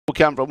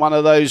come from one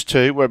of those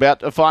two. We're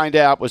about to find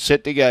out. We're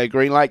set to go.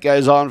 Green light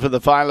goes on for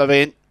the final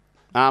event.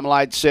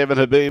 Armalite 7,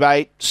 Haboob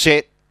 8,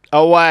 set,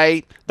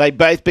 away. They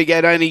both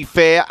began only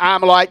fair.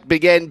 Armalite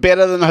began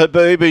better than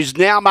Haboob, who's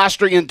now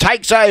mustering and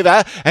takes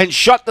over and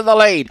shot to the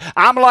lead.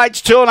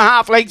 Armalite's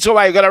 2.5 lengths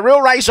away. We've got a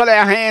real race on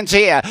our hands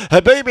here.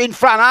 Haboob in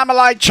front.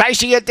 Armalite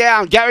chasing it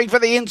down, going for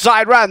the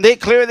inside run. They're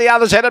clear of the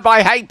others, headed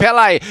by Hey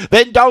Pele.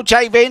 Then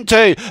Dolce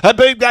Ventu.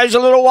 Haboob goes a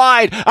little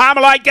wide.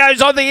 Armalite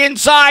goes on the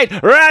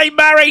inside. Ray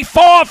Murray,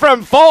 4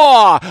 from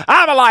 4.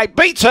 Armalite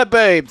beats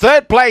Haboob.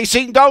 Third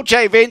placing,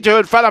 Dolce Ventu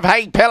in front of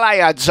Hey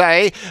Pele, I'd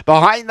say.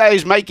 Behind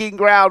those making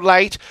ground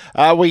late,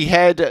 we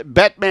had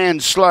Batman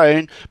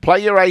Sloan.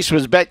 Play Your Race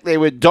was back there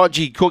with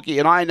Dodgy Cookie,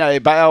 and I Know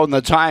Bail, and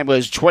the time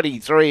was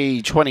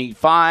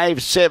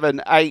 23:25,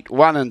 7, 8,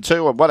 1 and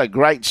 2. And what a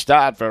great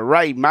start for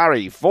Ray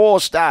Murray. 4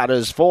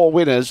 starters, 4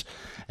 winners,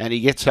 and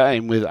he gets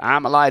home with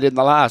Armalite in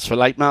the last for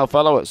late male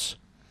followers.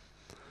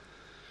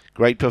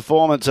 Great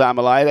performance,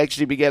 Armalite.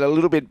 Actually began a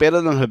little bit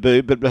better than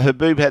Haboob, but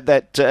Haboob had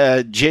that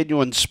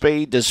genuine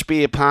speed to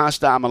spear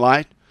past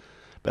Armalite.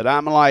 But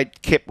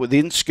Armalite kept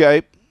within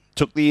scope,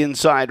 took the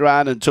inside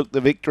run and took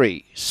the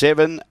victory.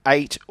 7,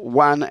 8,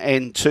 1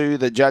 and 2,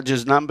 the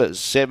judges' numbers.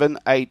 7,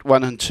 8,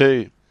 1 and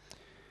 2.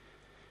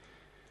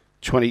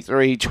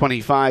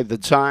 23:25 the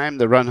time.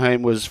 The run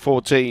home was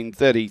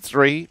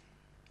 14:33.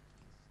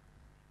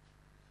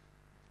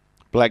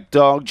 Black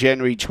Dog,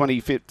 January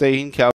 2015.